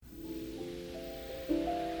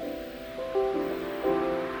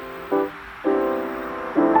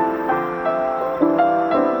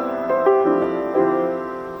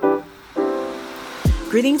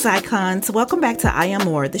Greetings, icons. Welcome back to I Am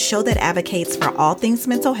More, the show that advocates for all things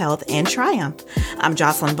mental health and triumph. I'm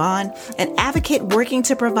Jocelyn Vaughn, an advocate working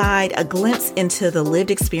to provide a glimpse into the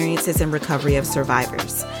lived experiences and recovery of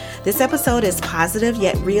survivors. This episode is positive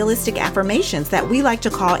yet realistic affirmations that we like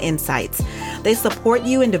to call insights. They support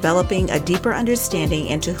you in developing a deeper understanding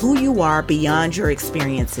into who you are beyond your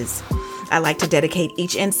experiences. I like to dedicate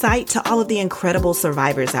each insight to all of the incredible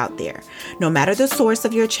survivors out there. No matter the source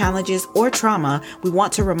of your challenges or trauma, we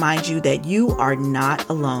want to remind you that you are not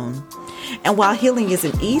alone. And while healing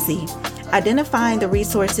isn't easy, identifying the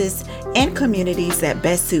resources and communities that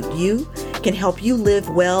best suit you can help you live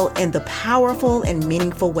well in the powerful and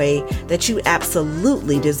meaningful way that you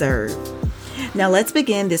absolutely deserve. Now let's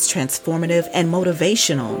begin this transformative and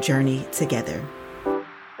motivational journey together.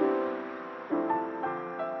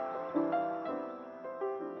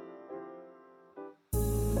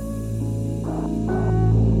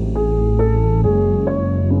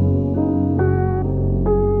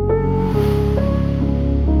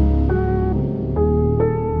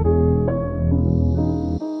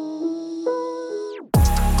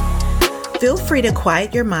 Feel free to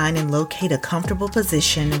quiet your mind and locate a comfortable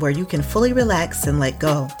position where you can fully relax and let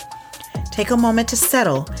go. Take a moment to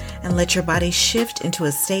settle and let your body shift into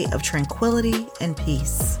a state of tranquility and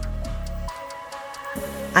peace.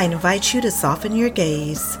 I invite you to soften your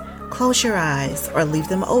gaze, close your eyes, or leave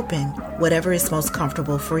them open, whatever is most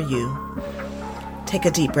comfortable for you. Take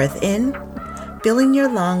a deep breath in, filling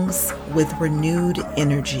your lungs with renewed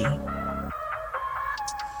energy.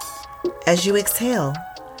 As you exhale,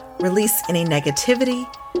 release any negativity,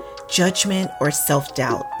 judgment, or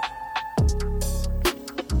self-doubt.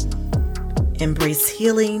 Embrace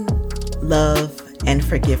healing, love, and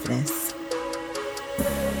forgiveness.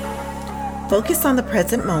 Focus on the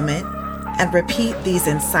present moment and repeat these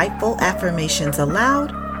insightful affirmations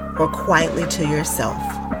aloud or quietly to yourself.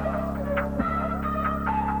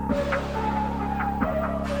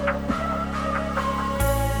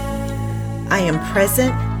 I am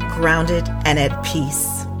present, grounded, and at peace.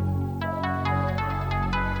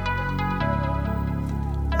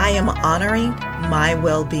 I am honoring my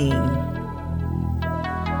well-being.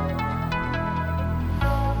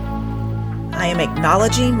 I am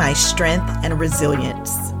acknowledging my strength and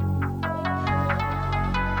resilience.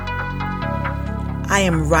 I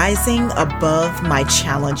am rising above my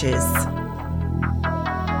challenges.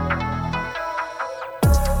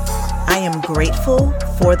 I am grateful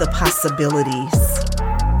for the possibilities.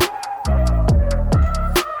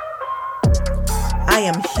 I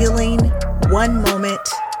am healing one moment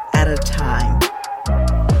at a time.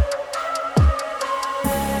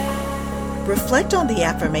 Reflect on the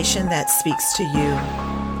affirmation that speaks to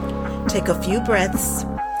you. Take a few breaths,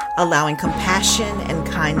 allowing compassion and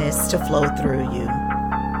kindness to flow through you.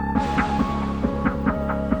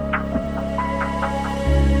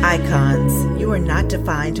 Icons, you are not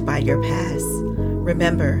defined by your past.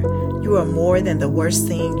 Remember, you are more than the worst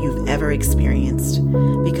thing you've ever experienced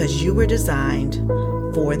because you were designed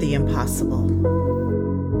for the impossible.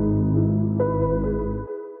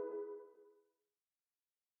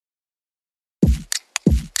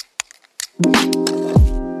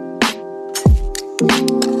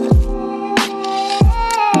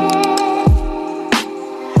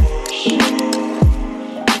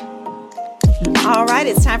 All right,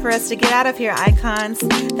 it's time for us to get out of here, icons.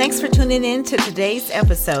 Thanks for tuning in to today's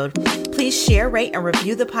episode. Please share, rate, and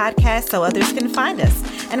review the podcast so others can find us.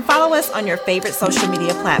 And follow us on your favorite social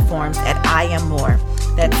media platforms at I Am More.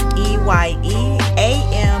 That's EYEAM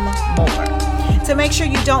More. To make sure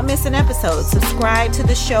you don't miss an episode, subscribe to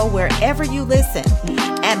the show wherever you listen.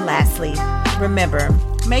 And lastly, remember,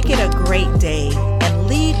 make it a great day and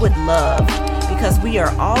lead with love because we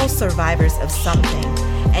are all survivors of something.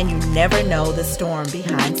 And you never know the storm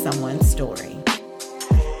behind someone's story.